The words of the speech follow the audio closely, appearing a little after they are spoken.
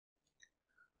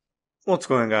What's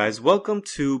going on, guys? Welcome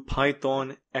to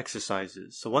Python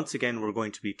exercises. So once again, we're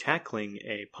going to be tackling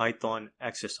a Python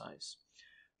exercise.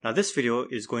 Now this video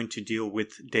is going to deal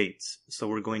with dates. So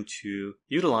we're going to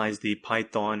utilize the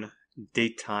Python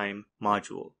DateTime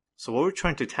module. So what we're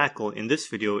trying to tackle in this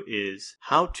video is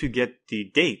how to get the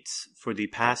dates for the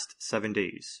past 7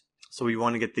 days. So we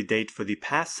want to get the date for the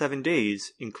past 7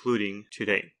 days, including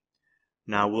today.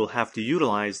 Now we'll have to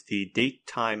utilize the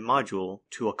DateTime module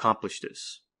to accomplish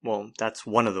this. Well, that's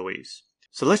one of the ways.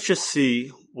 So let's just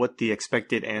see what the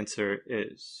expected answer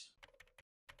is.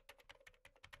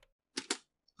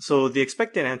 So the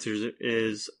expected answer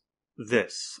is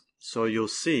this. So you'll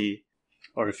see,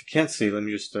 or if you can't see, let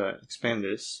me just expand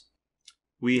this.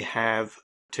 We have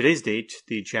today's date,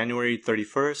 the January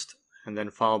 31st, and then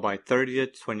followed by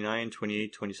 30th, 29,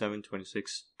 28, 27,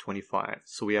 26, 25.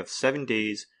 So we have 7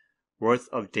 days worth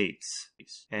of dates,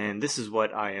 and this is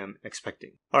what I am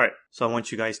expecting. Alright, so I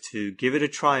want you guys to give it a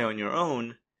try on your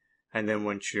own, and then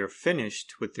once you're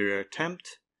finished with your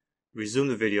attempt, resume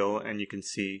the video and you can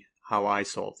see how I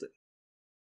solved it.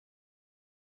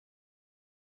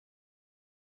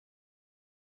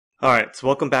 Alright, so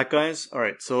welcome back, guys.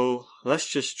 Alright, so let's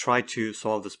just try to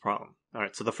solve this problem.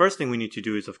 Alright, so the first thing we need to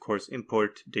do is, of course,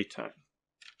 import DateTime.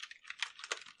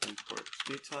 Import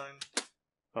DateTime.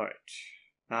 Alright.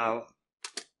 Now,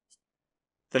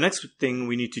 the next thing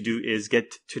we need to do is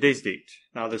get today's date.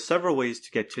 Now, there's several ways to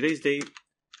get today's date.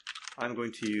 I'm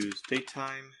going to use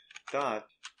datetime.now.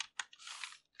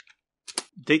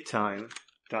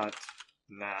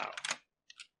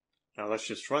 Now, let's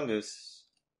just run this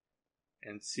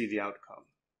and see the outcome.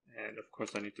 And of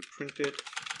course, I need to print it.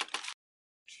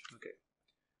 Okay.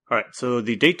 Alright, so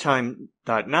the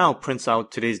datetime.now prints out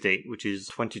today's date, which is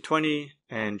 2020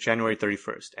 and January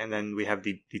 31st. And then we have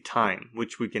the time,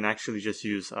 which we can actually just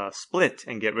use split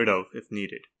and get rid of if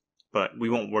needed. But we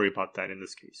won't worry about that in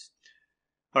this case.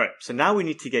 Alright, so now we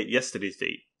need to get yesterday's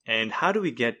date. And how do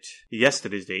we get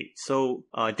yesterday's date? So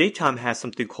DateTime has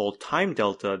something called time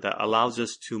delta that allows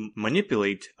us to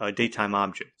manipulate a DateTime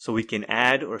object. So we can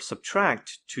add or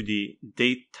subtract to the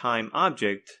DateTime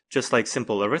object just like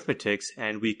simple arithmetics,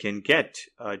 and we can get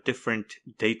different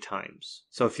date times.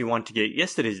 So if you want to get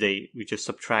yesterday's date, we just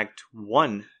subtract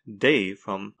 1 day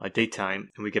from a DateTime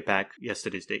and we get back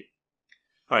yesterday's date.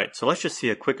 Alright, so let's just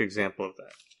see a quick example of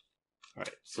that.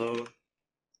 Alright, so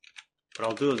what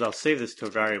I'll do is I'll save this to a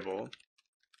variable,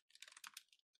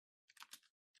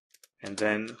 and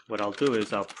then what I'll do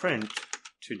is I'll print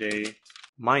today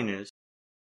minus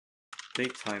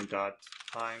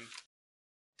datetime.time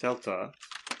delta,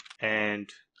 and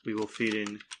we will feed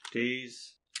in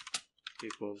days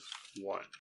equals 1.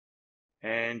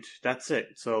 And that's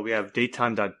it. So we have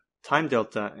datetime.time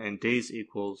delta and days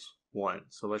equals 1.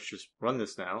 So let's just run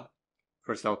this now.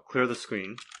 First I'll clear the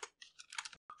screen.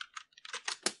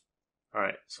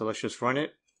 Alright, so let's just run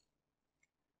it.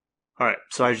 Alright,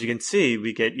 so as you can see,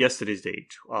 we get yesterday's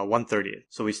date, 1/30th.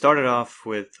 So we started off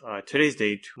with today's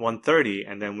date, 1/30,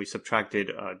 and then we subtracted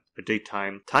a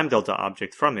DateTime time delta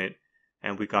object from it,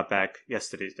 and we got back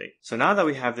yesterday's date. So now that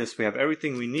we have this, we have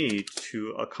everything we need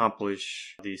to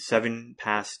accomplish the 7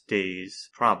 past days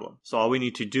problem. So all we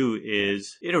need to do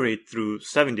is iterate through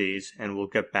 7 days, and we'll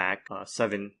get back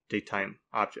 7 DateTime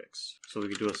objects. So we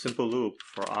can do a simple loop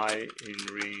for I in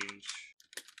range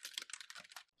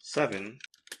 7.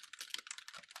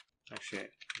 Actually,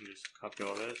 let me just copy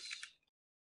all this.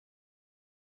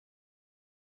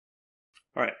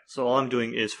 Alright, so all I'm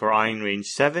doing is for I in range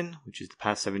 7, which is the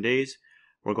past 7 days,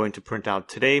 we're going to print out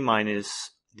today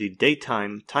minus the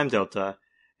DateTime time delta,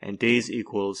 and days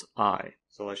equals I.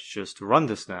 So let's just run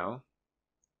this now.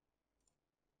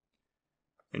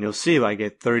 And you'll see I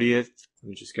get 30th. Let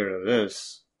me just get rid of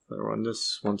this. I'll run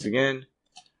this once again.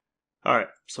 Alright,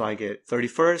 so I get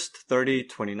 31st, 30,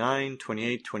 29,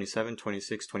 28, 27,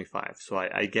 26, 25. So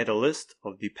I get a list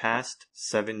of the past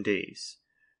 7 days.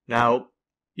 Now,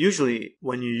 usually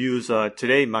when you use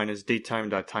today minus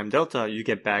datetime.time delta, you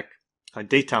get back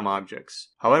DateTime objects.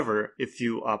 However, if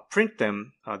you print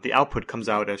them, the output comes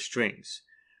out as strings.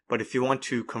 But if you want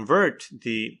to convert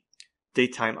the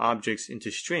DateTime objects into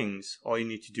strings, all you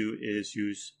need to do is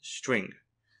use string.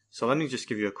 So let me just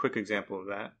give you a quick example of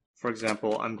that. For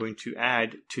example, I'm going to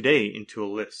add today into a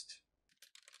list.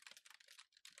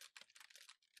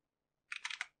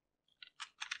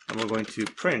 And we're going to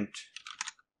print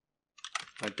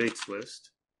a dates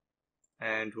list.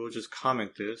 And we'll just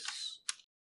comment this.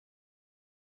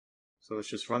 So let's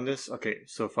just run this. Okay,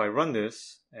 so if I run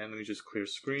this, and let me just clear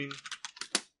screen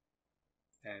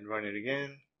and run it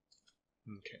again.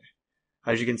 Okay.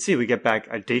 As you can see, we get back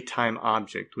a DateTime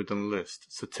object within the list.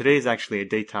 So today is actually a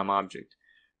DateTime object.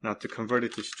 Now to convert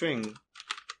it to string,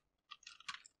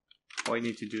 all you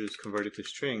need to do is convert it to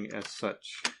string as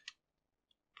such,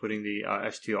 putting the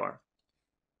str.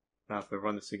 Now if I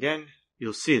run this again,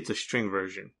 you'll see it's a string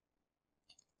version.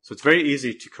 So it's very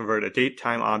easy to convert a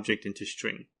DateTime object into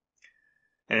string.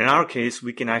 And in our case,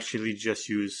 we can actually just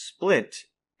use split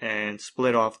and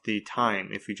split off the time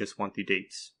if we just want the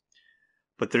dates.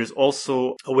 But there's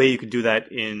also a way you could do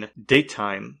that in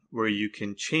DateTime where you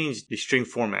can change the string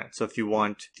format. So if you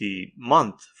want the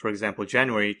month, for example,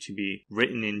 January, to be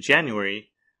written in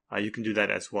January, you can do that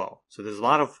as well. So there's a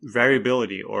lot of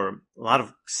variability or a lot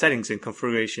of settings and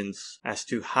configurations as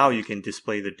to how you can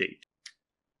display the date.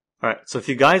 Alright, so if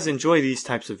you guys enjoy these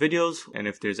types of videos, and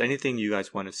if there's anything you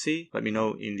guys want to see, let me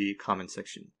know in the comment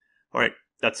section. Alright,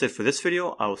 that's it for this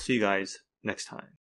video. I will see you guys next time.